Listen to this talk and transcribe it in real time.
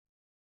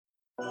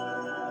Yeah,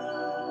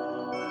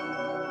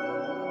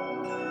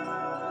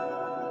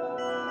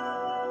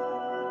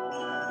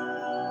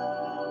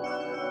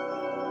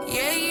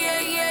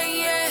 yeah, yeah,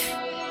 yeah.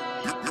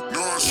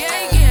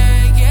 Yeah,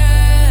 yeah,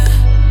 yeah.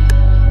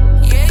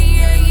 Yeah,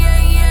 yeah,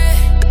 yeah,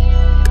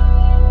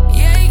 yeah.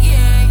 Yeah,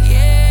 yeah,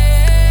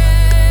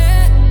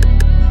 yeah.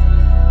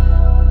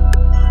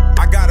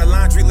 I got a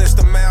laundry list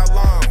a mile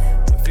long.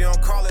 If you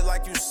don't call it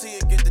like you see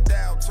it, get the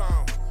dial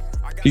tone.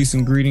 Peace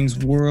and greetings,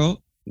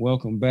 world.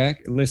 Welcome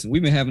back. Listen,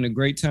 we've been having a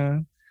great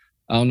time.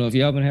 I don't know if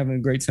y'all been having a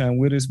great time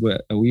with us,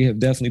 but we have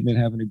definitely been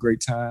having a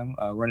great time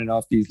running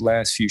off these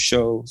last few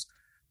shows.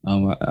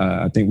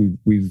 I think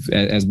we've,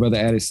 as Brother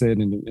Addis said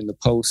in the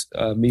post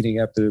meeting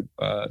after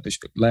the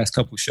last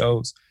couple of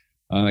shows,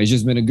 it's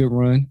just been a good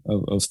run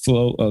of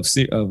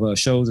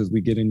shows as we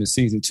get into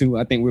season 2.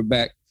 I think we're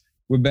back,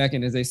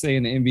 and as they say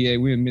in the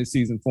NBA, we're in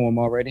mid-season form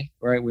already,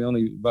 right? We're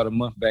only about a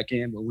month back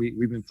in, but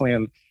we've been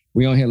playing.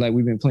 We on here like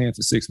we've been playing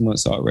for 6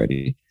 months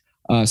already.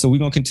 So we're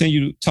gonna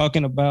continue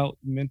talking about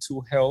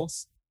mental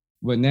health,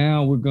 but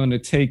now we're gonna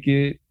take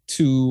it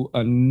to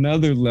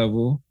another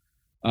level,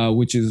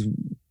 which is.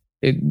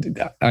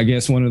 I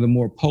guess one of the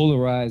more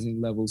polarizing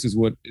levels is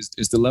what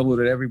is the level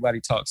that everybody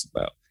talks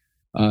about.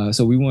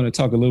 So we want to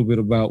talk a little bit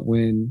about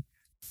when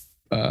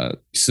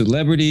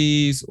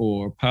celebrities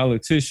or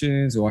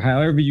politicians or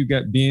however you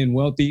got being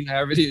wealthy,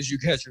 however it is you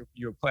got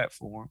your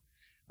platform.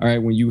 All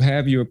right, when you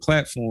have your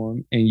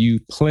platform and you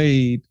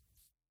played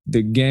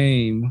the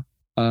game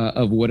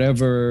of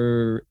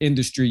whatever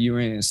industry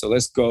you're in. So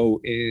let's go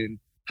in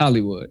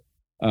Hollywood.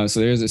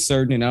 So there's a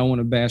certain, and I don't want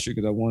to bash her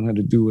because I want her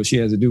to do what she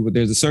has to do, but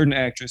there's a certain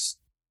actress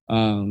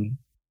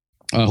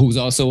who's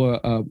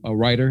also a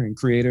writer and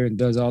creator and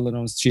does all of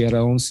those. She had her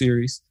own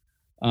series.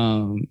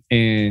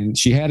 And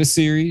she had a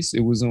series.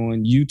 It was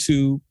on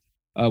YouTube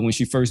when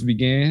she first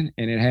began,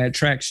 and it had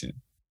traction,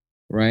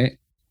 right?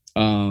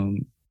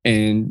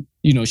 And,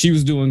 you know, she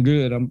was doing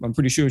good. I'm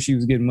pretty sure she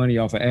was getting money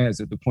off of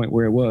ads at the point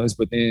where it was,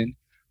 but then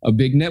a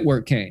big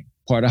network came.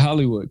 Part of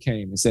Hollywood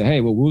came and said,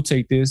 hey, well, we'll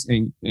take this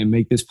and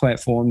make this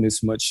platform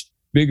this much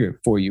bigger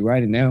for you,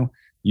 right? And now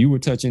you were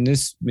touching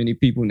this many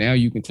people. Now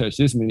you can touch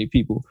this many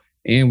people.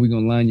 And we're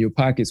going to line your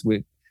pockets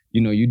with,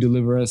 you know, you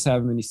deliver us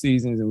however many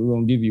seasons and we're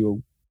going to give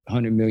you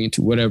 $100 million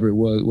to whatever it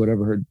was,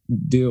 whatever her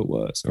deal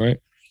was, right?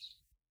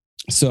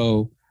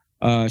 So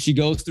she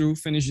goes through,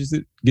 finishes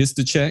it, gets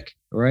the check,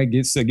 right?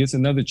 Gets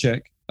another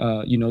check,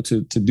 you know,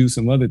 to do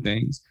some other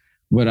things.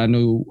 But I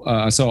know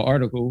I saw an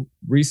article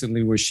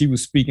recently where she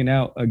was speaking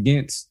out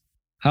against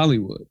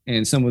Hollywood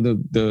and some of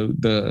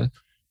the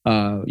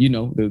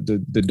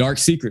dark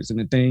secrets and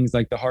the things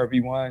like the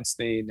Harvey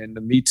Weinstein and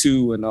the Me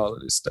Too and all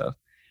of this stuff.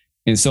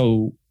 And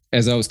so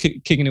as I was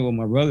kicking it with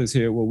my brothers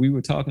here, what we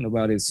were talking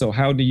about is, so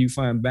how do you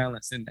find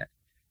balance in that,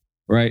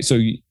 right? So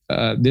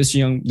this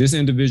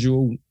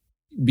individual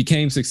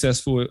became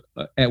successful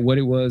at what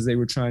it was they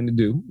were trying to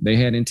do. They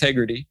had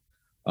integrity.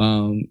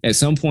 At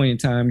some point in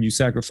time, you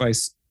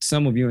sacrifice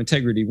some of your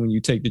integrity when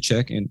you take the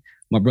check, and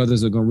my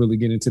brothers are going to really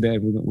get into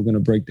that. We're going to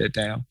break that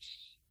down.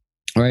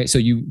 All right. So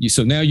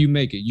so now you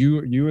make it.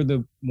 You're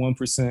the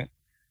 1%.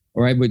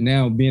 All right. But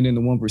now being in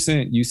the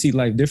 1%, you see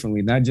life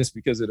differently, not just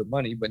because of the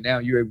money, but now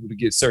you're able to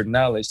get certain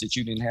knowledge that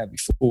you didn't have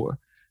before.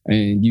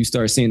 And you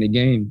start seeing the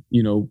game,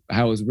 you know,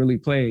 how it's really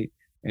played.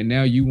 And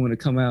now you want to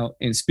come out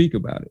and speak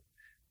about it.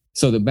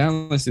 So the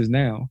balance is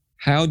now,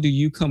 how do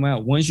you come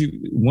out once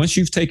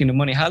you've taken the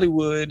money?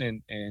 Hollywood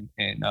and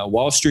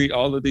Wall Street,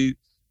 all of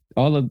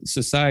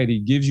society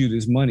gives you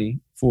this money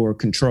for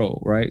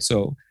control, right?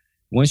 So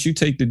once you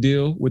take the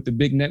deal with the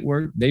big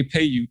network, they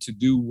pay you to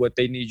do what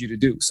they need you to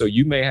do. So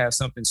you may have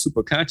something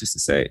super conscious to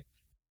say,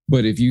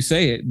 but if you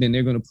say it, then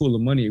they're going to pull the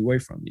money away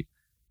from you.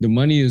 The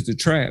money is the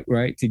trap,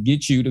 right? To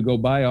get you to go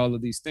buy all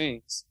of these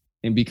things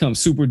and become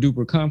super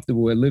duper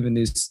comfortable at living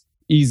this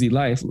easy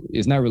life.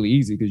 It's not really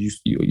easy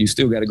because you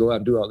still got to go out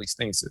and do all these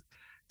things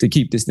to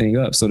keep this thing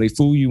up. So they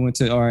fool you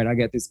into, all right, I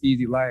got this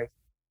easy life.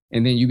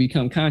 And then you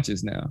become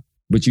conscious now.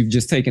 But you've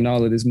just taken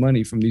all of this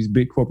money from these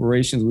big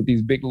corporations with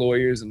these big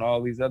lawyers and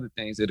all these other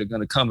things that are going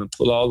to come and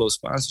pull all those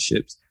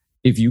sponsorships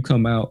if you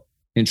come out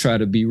and try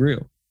to be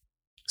real.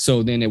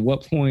 So then at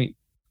what point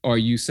are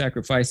you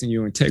sacrificing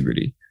your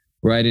integrity,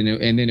 right?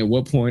 And then at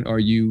what point are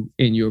you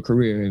in your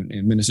career?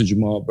 And Minister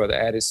Jamal, Brother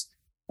Addis,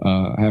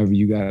 however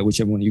you guys,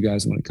 whichever one of you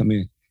guys want to come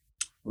in.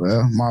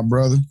 Well, my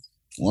brother,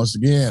 once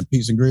again,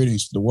 peace and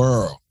greetings to the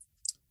world.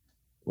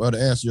 Well,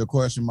 to answer your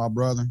question, my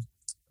brother,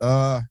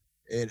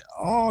 it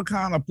all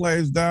kind of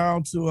plays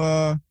down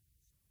to,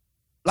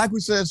 like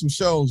we said, some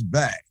shows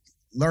back,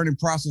 learning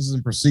processes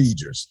and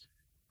procedures.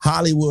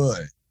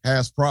 Hollywood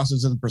has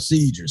processes and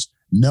procedures.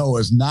 No,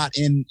 it's not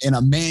in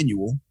a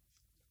manual,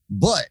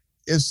 but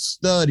it's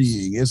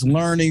studying, it's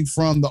learning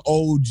from the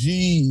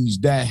OGs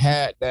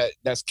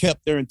that's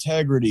kept their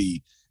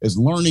integrity, it's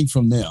learning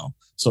from them.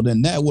 So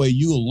then that way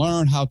you'll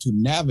learn how to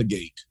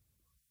navigate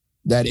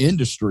that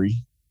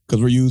industry,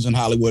 because we're using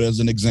Hollywood as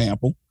an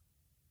example.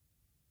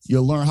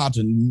 You'll learn how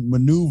to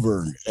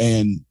maneuver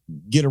and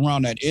get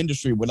around that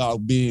industry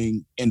without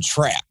being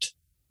entrapped.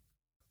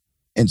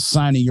 and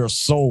signing your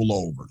soul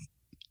over.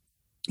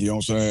 You know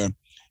what I'm saying?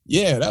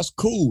 Yeah, that's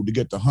cool to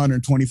get the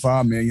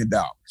 $125 million.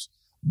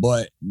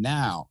 But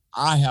now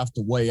I have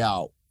to weigh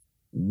out,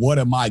 what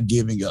am I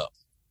giving up?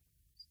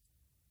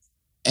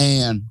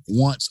 And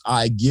once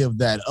I give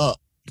that up,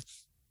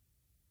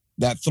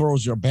 that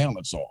throws your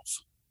balance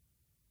off.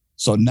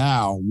 So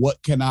now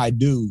what can I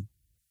do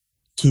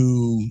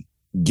to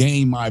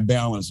gain my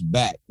balance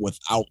back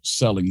without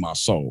selling my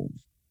soul?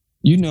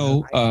 You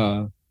know,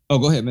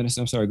 go ahead,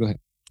 Minister. I'm sorry, go ahead.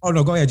 Oh,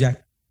 no, go ahead,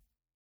 Jack.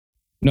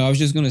 No, I was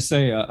just going to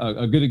say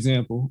a good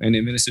example, and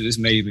then Minister, this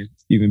may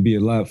even be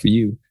allowed for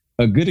you.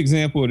 A good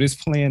example of this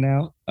playing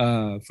out,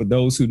 for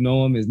those who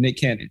know him, is Nick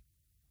Cannon.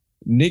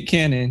 Nick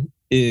Cannon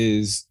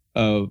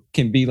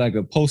can be like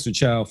a poster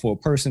child for a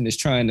person that's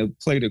trying to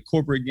play the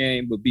corporate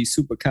game but be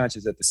super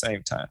conscious at the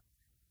same time,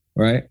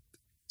 right?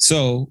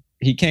 So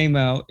he came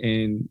out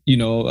and,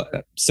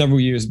 several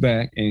years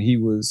back, and he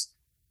was,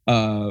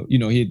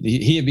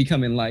 he had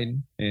become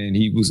enlightened, and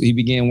he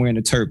began wearing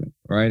a turban,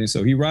 right? And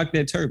so he rocked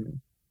that turban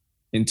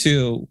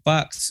until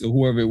Fox or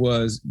whoever it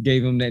was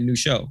gave him that new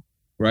show,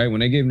 right?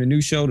 When they gave him the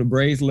new show, the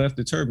braids left,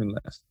 the turban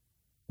left,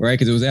 right?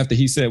 Because it was after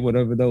he said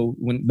whatever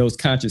those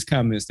conscious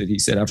comments that he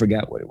said. I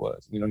forgot what it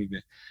was. We don't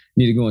even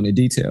need to go into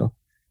detail,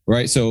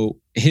 right? So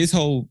his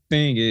whole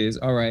thing is,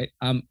 all right,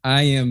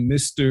 I am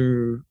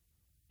Mr.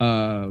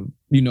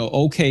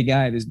 Okay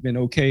guy that's been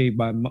okay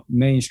by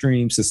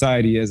mainstream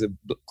society as a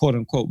quote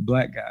unquote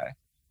black guy,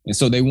 and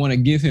so they want to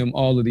give him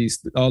all of these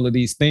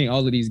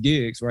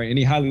gigs, right?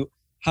 Any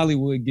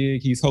Hollywood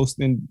gig he's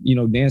hosting,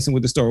 Dancing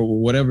with the Stars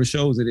or whatever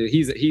shows it is,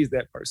 he's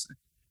that person,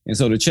 and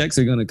so the checks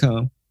are gonna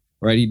come,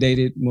 right? He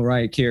dated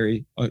Mariah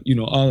Carey,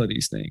 all of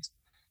these things,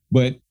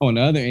 but on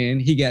the other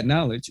end, he got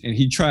knowledge and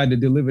he tried to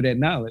deliver that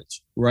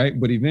knowledge, right?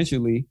 But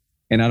eventually,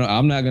 and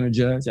I'm not gonna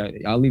judge.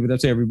 I'll leave it up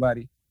to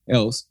everybody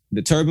else.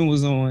 The turban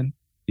was on.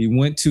 He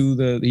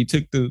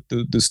took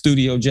the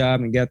studio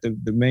job and got the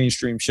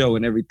mainstream show,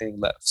 and everything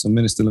left. So,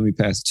 Minister, let me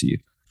pass it to you.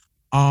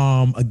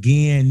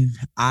 Again,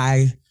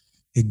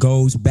 it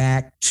goes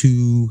back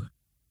to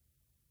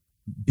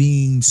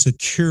being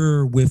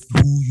secure with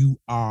who you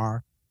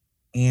are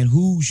and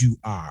whose you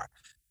are.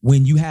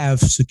 When you have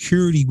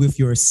security with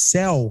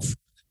yourself,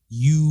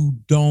 you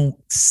don't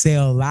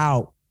sell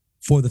out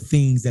for the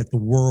things that the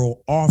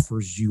world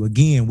offers you.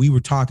 Again, we were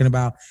talking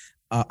about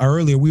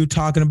earlier,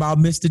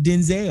 Mr.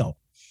 Denzel.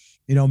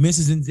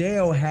 Mrs.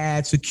 Denzel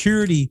had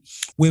security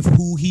with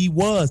who he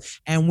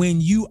was. And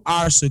when you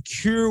are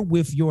secure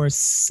with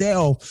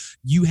yourself,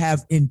 you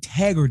have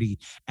integrity.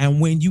 And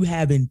when you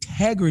have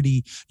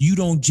integrity, you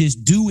don't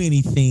just do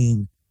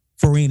anything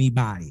for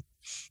anybody.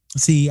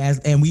 See,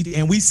 and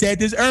we said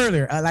this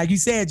earlier, like you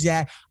said,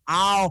 Jack,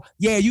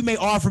 you may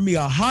offer me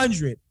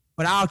 100,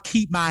 but I'll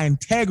keep my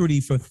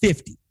integrity for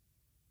 50.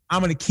 I'm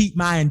going to keep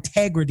my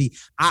integrity.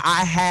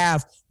 I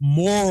have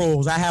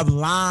morals. I have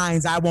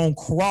lines I won't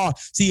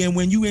cross. See, and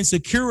when you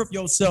insecure with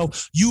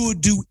yourself, you will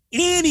do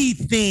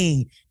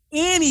anything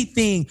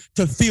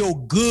to feel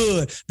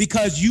good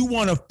because you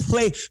want to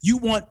play. You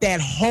want that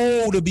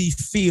hole to be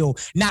filled,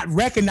 not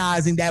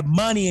recognizing that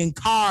money and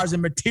cars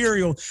and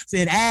materials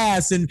and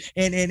ass and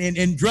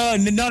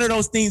drugs, none of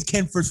those things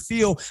can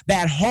fulfill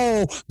that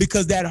hole,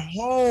 because that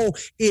hole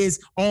is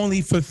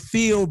only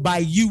fulfilled by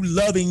you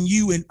loving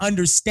you and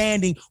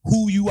understanding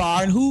who you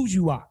are and whose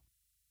you are.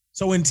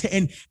 So,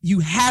 and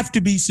you have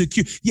to be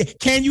secure. Yeah.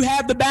 Can you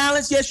have the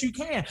balance? Yes, you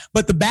can.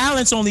 But the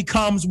balance only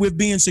comes with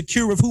being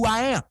secure with who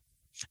I am.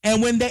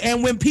 And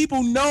when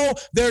people know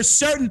there's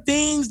certain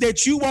things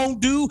that you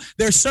won't do,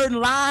 there's certain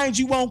lines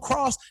you won't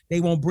cross,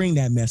 they won't bring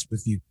that mess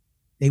with you.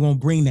 They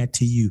won't bring that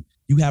to you.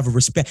 You have a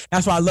respect.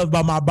 That's what I love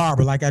about my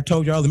barber. Like I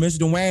told you earlier, Mr.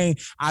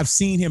 Dwayne, I've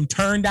seen him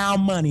turn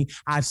down money.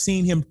 I've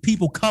seen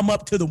people come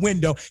up to the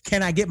window.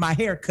 Can I get my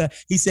hair cut?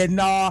 He said,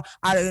 no.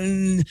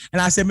 And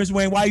I said, Mr.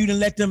 Dwayne, why you didn't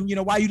let them,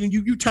 why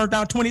you turned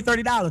down $20,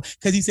 $30?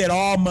 Because he said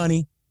all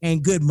money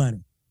ain't good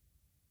money.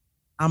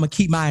 I'm going to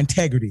keep my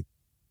integrity.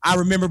 I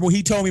remember when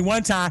he told me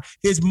one time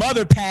his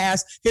mother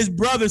passed, his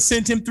brother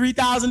sent him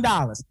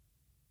 $3,000.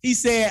 He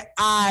said,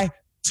 I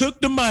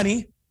took the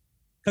money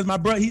because my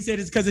brother, he said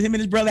it's because him and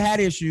his brother had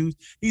issues.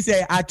 He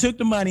said, I took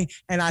the money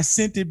and I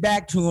sent it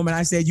back to him. And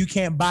I said, you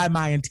can't buy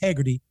my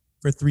integrity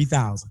for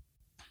 $3,000.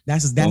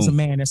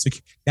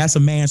 That's a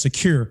man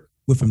secure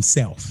with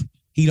himself.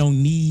 He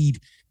don't need,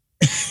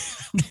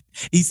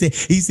 he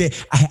said,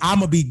 I'm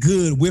going to be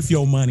good with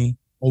your money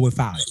or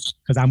without it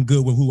because I'm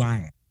good with who I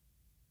am.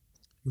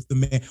 With the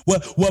man,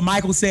 what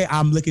Michael said,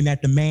 I'm looking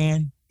at the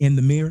man in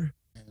the mirror.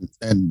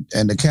 And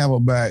the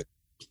camelback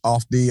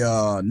off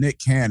the Nick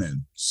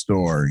Cannon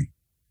story.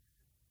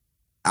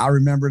 I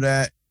remember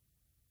that.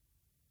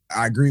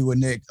 I agree with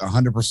Nick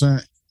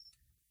 100%.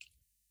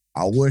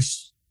 I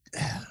wish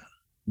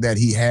that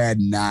he had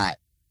not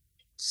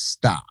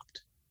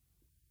stopped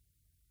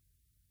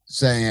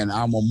saying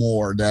I'm a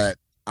Moor, that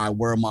I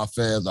wear my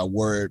fez, I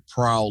wear it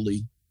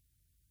proudly.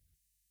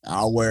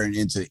 I'll wear it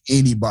into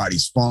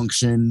anybody's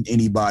function,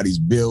 anybody's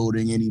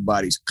building,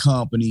 anybody's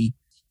company.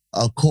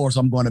 Of course,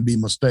 I'm going to be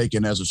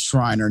mistaken as a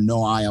Shriner.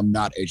 No, I am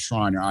not a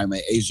Shriner. I'm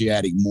an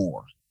Asiatic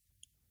Moor.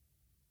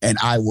 And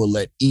I will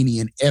let any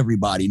and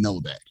everybody know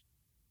that.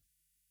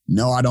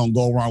 No, I don't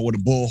go around with a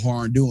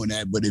bullhorn doing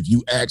that. But if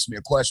you ask me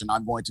a question,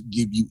 I'm going to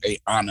give you an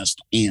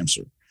honest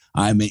answer.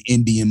 I'm an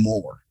Indian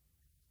Moor.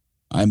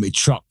 I'm a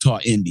Choctaw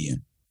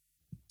Indian.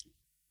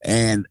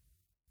 And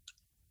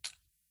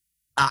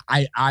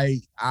I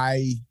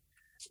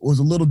was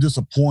a little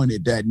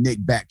disappointed that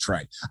Nick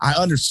backtracked. I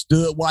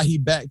understood why he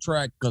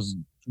backtracked, because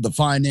the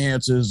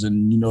finances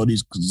and,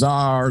 these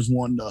czars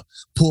wanting to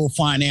pull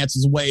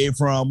finances away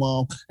from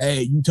them.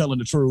 Hey, you telling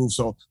the truth,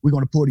 so we're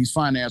going to pull these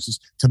finances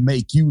to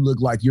make you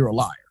look like you're a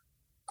liar.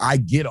 I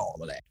get all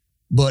of that.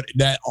 But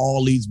that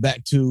all leads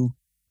back to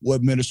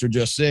what Minister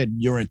just said,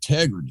 your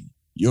integrity.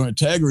 Your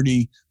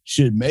integrity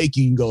should make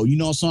you go, you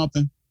know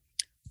something?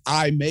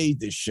 I made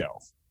this show.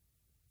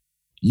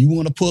 You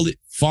want to pull it?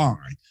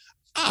 Fine.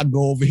 I'll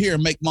go over here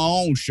and make my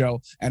own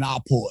show, and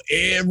I'll pull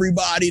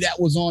everybody that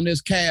was on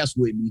this cast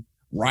with me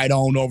right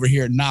on over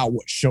here. Now,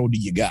 what show do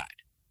you got?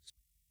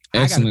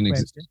 Excellent.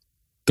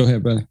 Go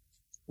ahead, brother.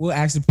 We'll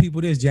ask the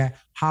people this, Jack.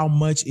 How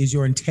much is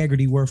your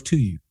integrity worth to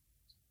you?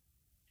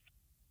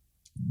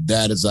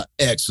 That is an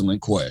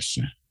excellent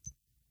question.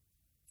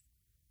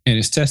 And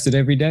it's tested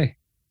every day.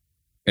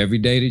 Every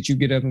day that you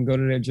get up and go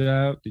to that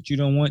job that you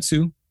don't want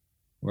to,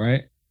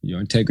 right?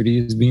 Your integrity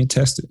is being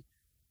tested.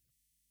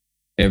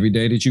 Every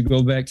day that you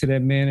go back to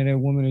that man or that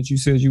woman that you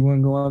said you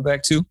weren't going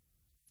back to,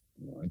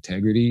 your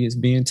integrity is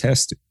being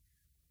tested,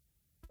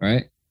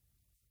 right?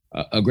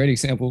 A great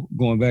example,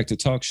 going back to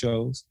talk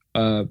shows,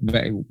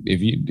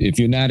 if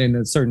you're not in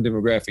a certain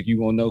demographic,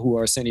 you won't know who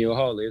Arsenio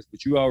Hall is,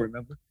 but you all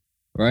remember,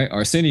 right?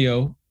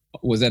 Arsenio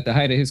was at the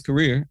height of his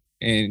career,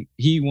 and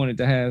he wanted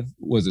to have,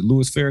 was it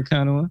Louis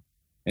Farrakhan on?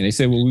 And they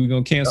said, well, we're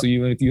going to cancel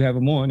you if you have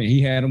him on. And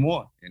he had him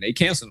on, and they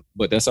canceled him,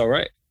 but that's all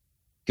right,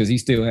 because he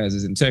still has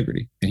his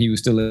integrity, and he was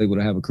still able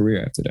to have a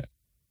career after that,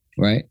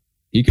 right?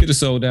 He could have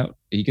sold out.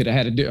 He could have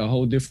had a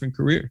whole different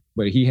career,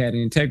 but he had an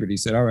integrity. He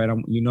said, all right, I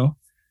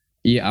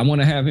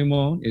want to have him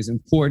on. It's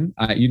important.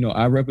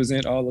 I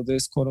represent all of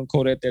this, quote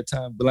unquote, at that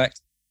time, Black,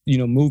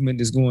 movement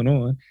that's going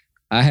on.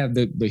 I have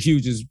the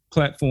hugest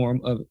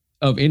platform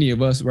of any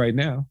of us right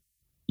now.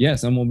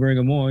 Yes, I'm going to bring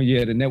him on.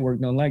 Yeah, the network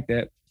don't like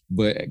that.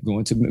 But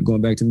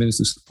going back to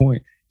Minister's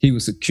point, he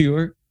was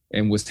secure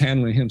and was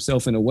handling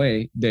himself in a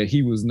way that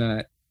he was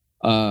not,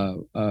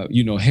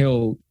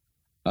 held,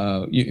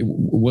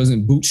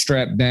 wasn't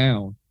bootstrapped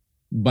down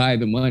by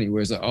the money.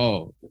 Where it's like,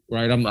 oh,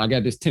 right, I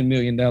got this $10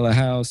 million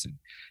house, and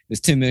this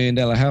 $10 million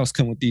house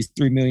come with these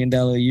 $3 million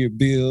a year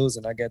bills,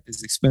 and I got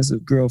this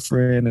expensive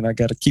girlfriend, and I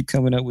got to keep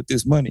coming up with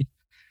this money.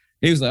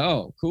 He was like,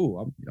 oh,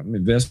 cool, I'm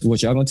invested.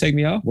 What, y'all gonna take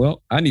me off?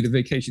 Well, I need a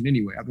vacation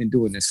anyway. I've been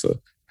doing this for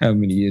how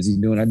many years he's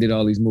doing. I did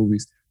all these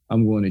movies.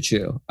 I'm going to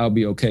chill. I'll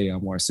be okay.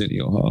 I'm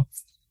Arsenio Hall,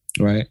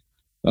 right?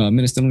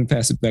 Minister, let me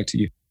pass it back to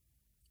you.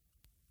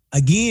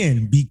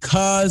 Again,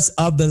 because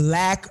of the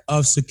lack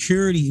of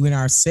security in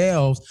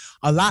ourselves,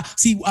 a lot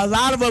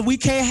of us, we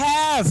can't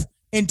have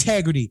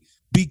integrity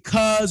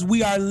because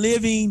we are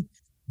living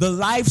the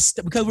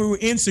lifestyle, because we were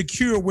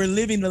insecure, we're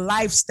living the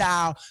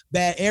lifestyle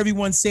that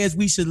everyone says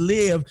we should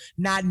live,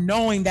 not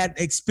knowing that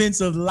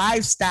expensive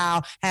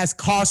lifestyle has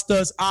cost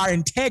us our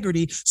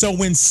integrity. So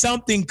when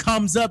something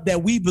comes up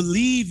that we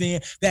believe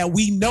in, that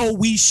we know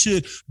we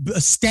should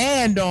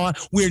stand on,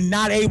 we're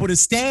not able to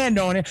stand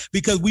on it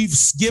because we've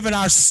given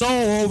our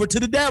soul over to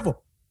the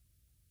devil.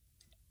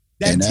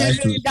 That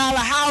 $10 million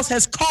house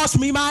has cost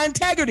me my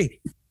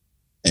integrity.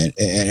 And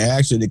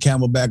actually, to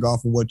camelback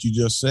off of what you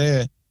just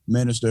said,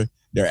 Minister,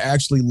 they're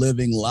actually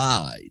living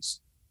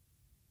lies.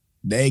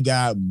 They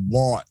got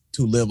bought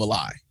to live a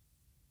lie.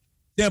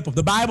 Simple.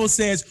 The Bible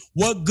says,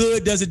 what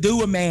good does it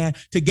do a man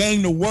to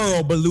gain the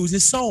world but lose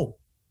his soul?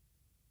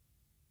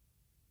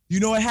 You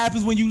know what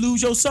happens when you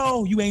lose your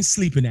soul? You ain't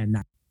sleeping at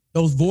night.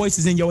 Those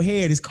voices in your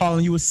head is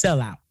calling you a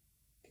sellout.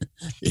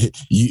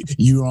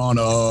 You're on,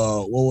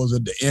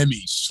 the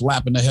Emmy,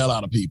 slapping the hell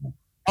out of people.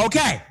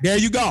 Okay, there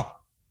you go.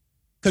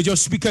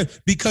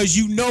 Because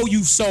you know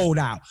you've sold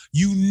out.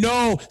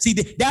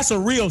 That's a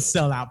real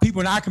sellout. People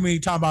in our community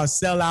talking about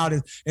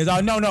sellout is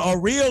no. A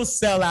real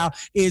sellout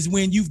is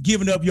when you've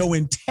given up your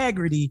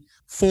integrity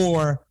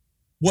for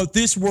what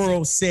this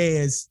world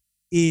says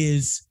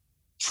is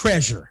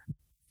treasure.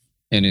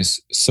 And it's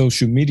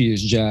social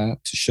media's job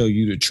to show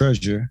you the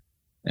treasure,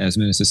 as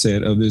Minister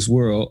said, of this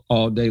world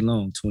all day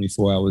long,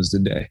 24 hours a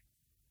day.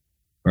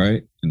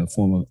 Right? In the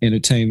form of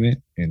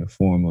entertainment, in the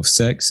form of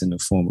sex, in the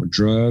form of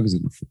drugs,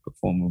 in the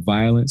form of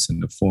violence, in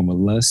the form of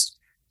lust.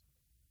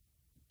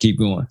 Keep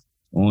going.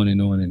 On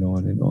and on and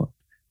on and on.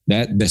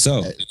 That's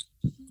all.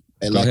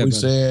 And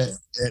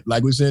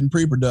like we said in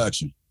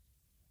pre-production,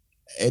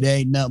 it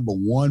ain't nothing but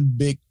one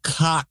big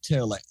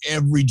cocktail of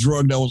every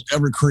drug that was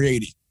ever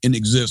created in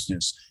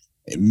existence.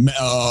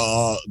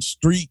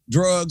 Street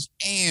drugs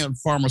and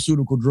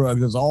pharmaceutical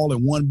drugs is all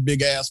in one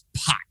big ass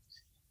pot.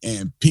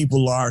 And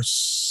people are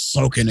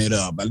soaking it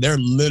up, and they're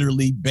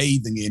literally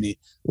bathing in it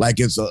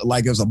like it's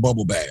a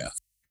bubble bath.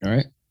 All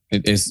right.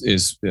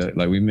 It's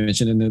like we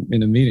mentioned in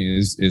the meeting.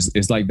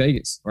 It's like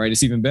Vegas, right?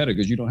 It's even better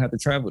because you don't have to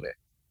travel there.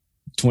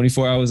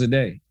 24 hours a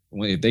day.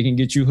 If they can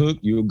get you hooked,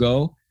 you'll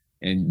go,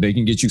 and they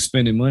can get you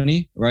spending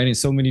money, right? In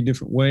so many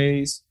different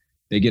ways.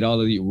 They get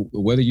all of the,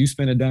 whether you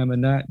spend a dime or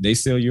not, they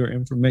sell your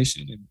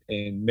information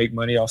and make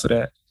money off of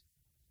that.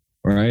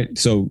 Right.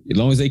 So as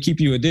long as they keep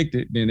you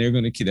addicted, then they're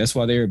going to keep, that's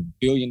why they're $1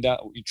 billion,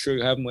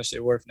 how much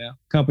they're worth now.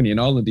 Company and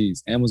all of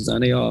these,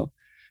 Amazon, they all,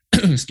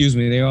 excuse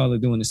me, they all are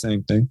doing the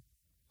same thing.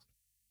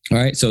 All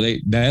right. So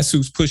that's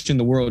who's pushing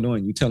the world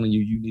on you, telling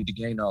you need to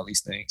gain all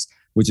these things,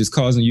 which is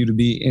causing you to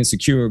be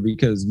insecure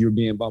because you're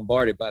being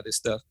bombarded by this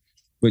stuff.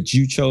 But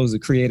you chose to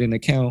create an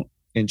account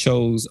and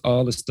chose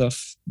all the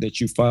stuff that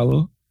you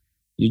follow.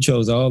 You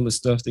chose all the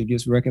stuff that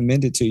gets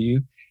recommended to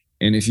you.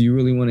 And if you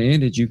really want to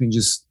end it, you can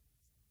just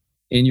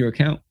end your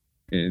account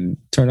and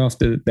turn off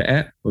the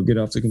app or get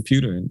off the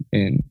computer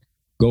and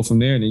go from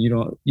there. And then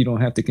you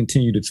don't have to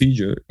continue to feed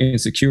your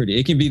insecurity.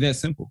 It can be that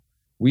simple.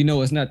 We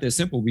know it's not that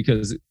simple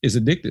because it's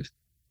addictive.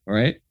 All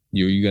right.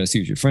 You got to see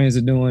what your friends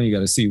are doing. You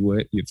got to see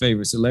what your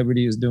favorite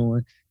celebrity is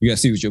doing. You got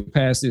to see what your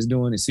pastor is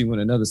doing and see when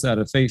another side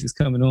of faith is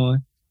coming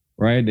on.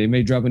 Right. They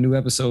may drop a new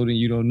episode and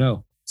you don't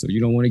know. So you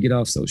don't want to get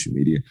off social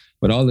media.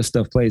 But all this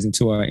stuff plays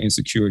into our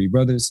insecurity.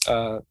 Brothers,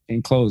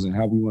 in closing,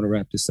 how we want to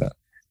wrap this up?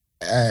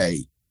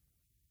 Hey,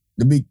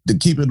 to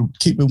keep it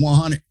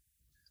 100,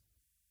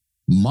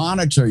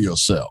 monitor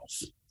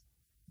yourself.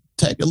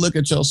 Take a look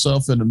at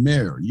yourself in the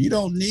mirror. You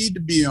don't need to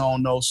be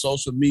on no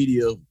social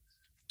media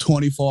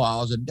 24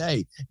 hours a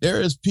day. There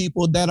is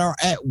people that are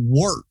at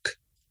work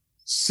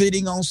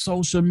sitting on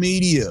social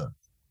media.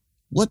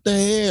 What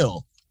the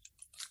hell?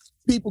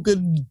 People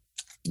can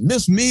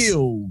miss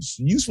meals.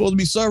 You supposed to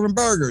be serving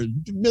burgers.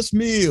 You miss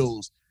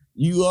meals.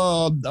 You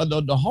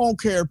the home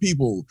care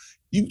people.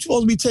 You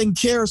supposed to be taking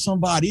care of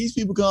somebody. These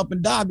people come up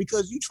and die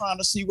because you trying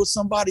to see what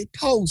somebody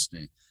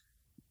posting.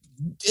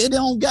 It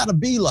don't gotta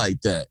be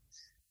like that.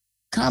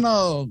 Kind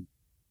of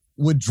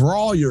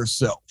withdraw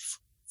yourself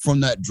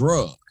from that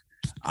drug.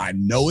 I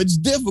know it's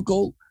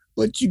difficult,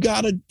 but you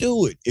gotta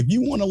do it. If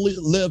you want to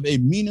live a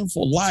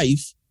meaningful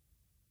life,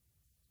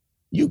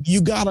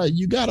 you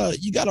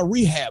gotta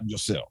rehab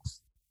yourself.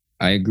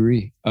 I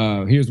agree.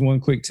 Here's one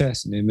quick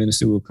test, and then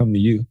Minister will come to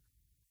you.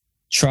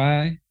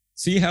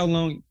 See how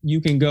long you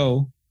can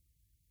go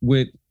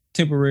with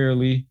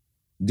temporarily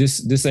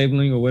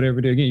disabling or whatever.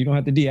 Again, you don't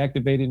have to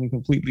deactivate it and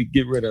completely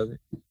get rid of it.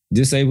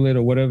 Disable it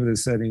or whatever the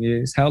setting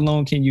is. How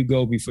long can you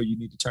go before you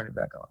need to turn it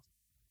back on?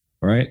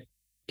 All right.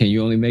 Can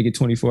you only make it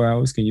 24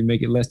 hours? Can you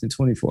make it less than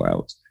 24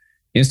 hours?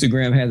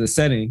 Instagram has a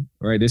setting,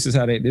 right? This is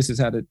how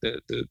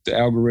the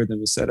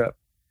algorithm is set up.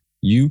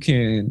 You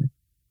can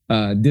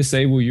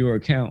disable your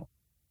account,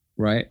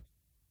 right,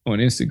 on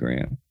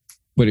Instagram.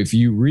 But if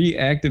you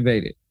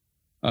reactivate it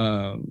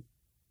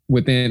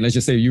within, let's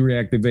just say you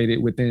reactivate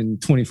it within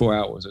 24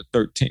 hours or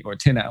 13 or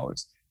 10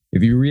 hours.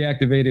 If you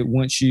reactivate it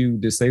once you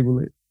disable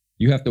it,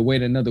 you have to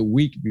wait another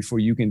week before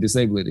you can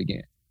disable it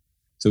again.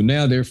 So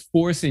now they're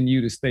forcing you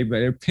to stay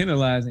back. They're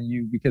penalizing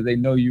you because they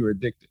know you're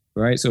addicted,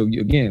 right? So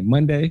again,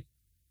 Monday,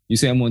 you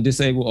say, I'm going to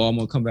disable or I'm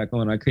going to come back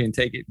on. I couldn't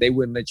take it. They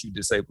wouldn't let you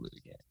disable it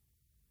again.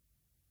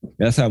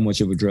 That's how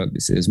much of a drug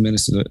this is.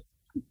 Minister,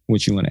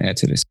 what you want to add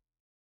to this?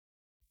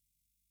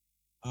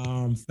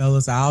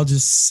 Fellas, I'll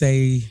just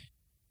say,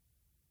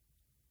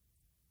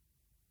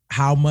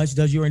 how much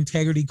does your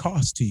integrity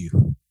cost to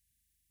you?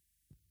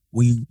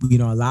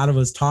 A lot of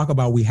us talk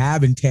about we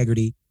have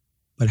integrity,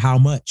 but how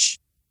much?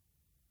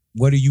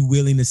 What are you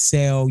willing to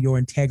sell your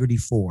integrity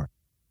for?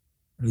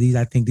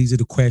 I think these are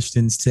the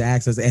questions to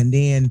ask us. And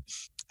then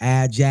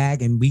add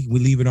Jack, and we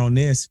leave it on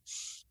this.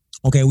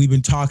 Okay, we've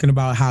been talking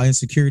about how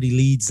insecurity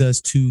leads us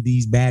to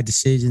these bad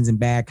decisions and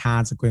bad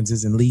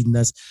consequences and leading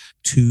us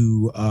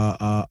to,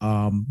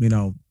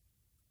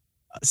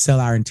 sell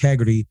our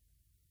integrity.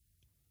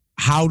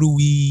 How do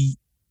we,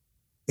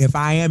 if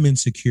I am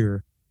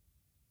insecure,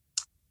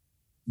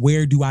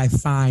 where do I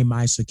find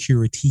my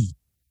security?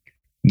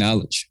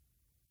 Knowledge.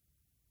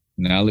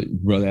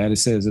 Brother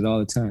Addis says it all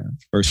the time.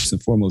 First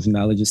and foremost,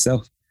 knowledge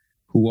itself.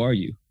 Who are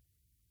you?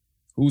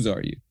 Whose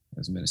are you?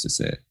 As the minister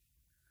said a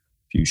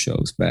few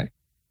shows back.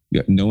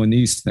 Knowing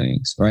these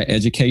things, right?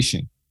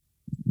 Education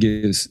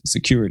gives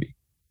security,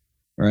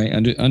 right?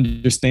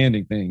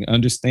 Understanding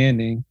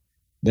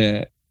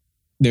that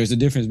there's a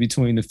difference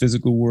between the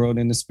physical world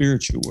and the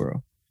spiritual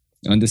world.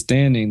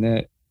 Understanding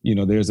that,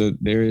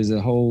 there is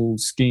a whole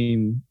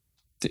scheme,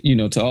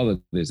 to all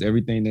of this.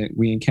 Everything that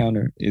we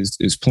encounter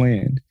is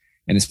planned,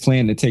 and it's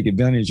planned to take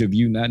advantage of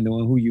you not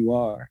knowing who you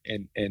are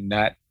and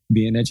not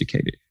being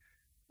educated,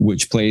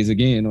 which plays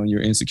again on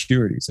your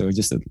insecurity. So it's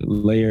just a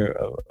layer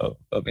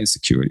of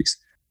insecurities.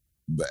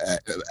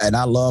 And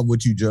I love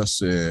what you just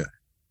said,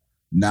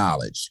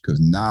 knowledge, because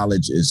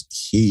knowledge is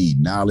key.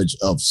 Knowledge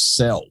of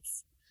self,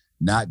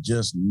 not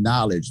just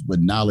knowledge, but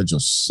knowledge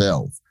of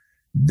self.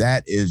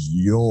 That is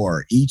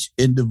each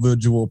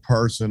individual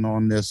person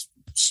on this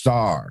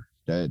star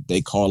that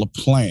they call a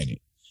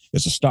planet.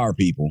 It's a star,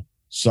 people.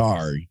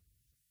 Sorry.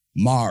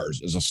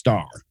 Mars is a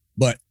star,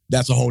 but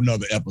that's a whole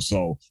nother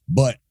episode.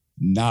 But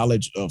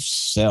knowledge of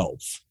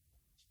self.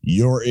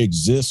 Your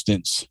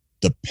existence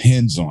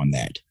depends on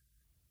that.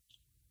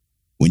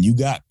 When you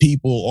got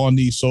people on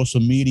these social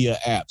media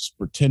apps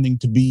pretending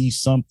to be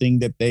something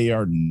that they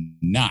are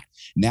not,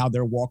 now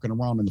they're walking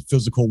around in the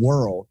physical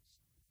world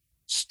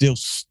still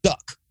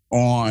stuck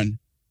on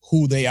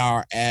who they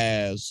are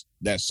as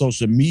that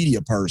social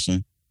media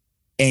person.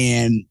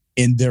 And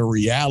in their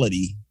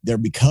reality, they're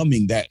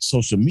becoming that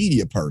social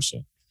media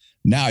person.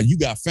 Now you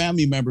got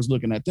family members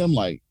looking at them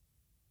like,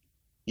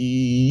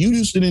 you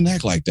used to didn't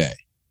act like that.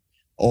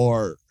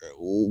 Or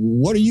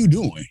what are you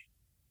doing?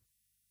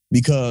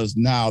 Because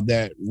now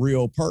that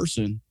real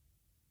person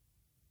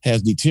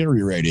has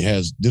deteriorated,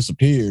 has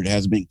disappeared,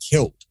 has been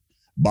killed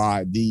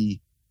by the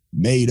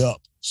made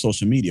up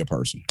social media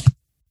person.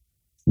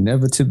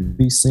 Never to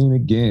be seen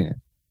again.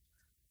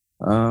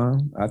 I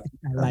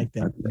like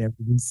that. Never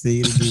be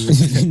seen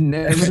again.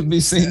 Never to be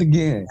seen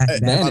again.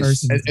 That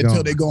person is until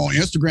gone. they go on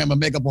Instagram and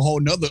make up a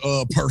whole nother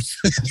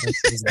person.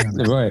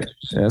 Right.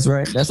 That's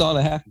right. That's all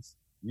that happens.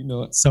 You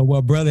know it. So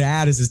what Brother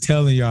Addis is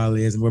telling y'all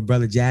is, and what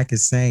Brother Jack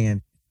is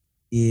saying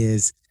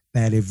is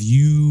that if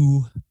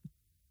you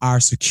are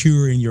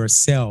secure in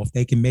yourself,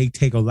 they can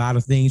take a lot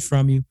of things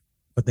from you,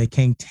 but they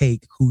can't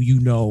take who you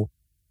know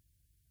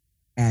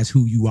as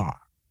who you are.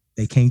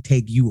 They can't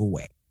take you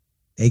away.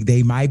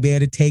 They might be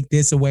able to take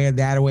this away or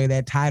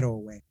that title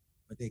away,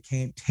 but they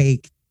can't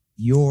take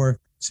your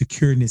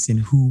secureness in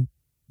who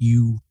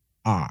you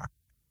are.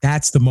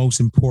 That's the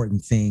most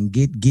important thing.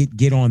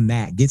 Get on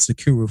that. Get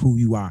secure with who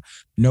you are.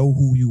 Know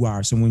who you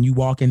are. So when you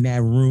walk in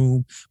that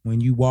room,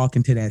 when you walk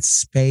into that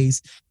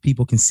space,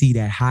 people can see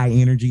that high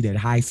energy, that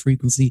high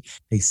frequency.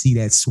 They see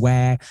that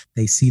swag.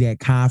 They see that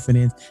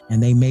confidence.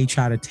 And they may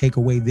try to take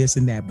away this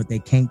and that, but they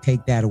can't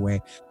take that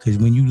away. Because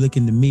when you look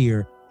in the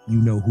mirror, you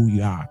know who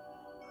you are.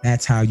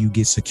 That's how you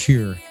get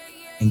secure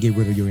and get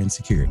rid of your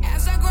insecurity.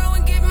 As I grow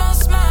and get more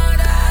smart.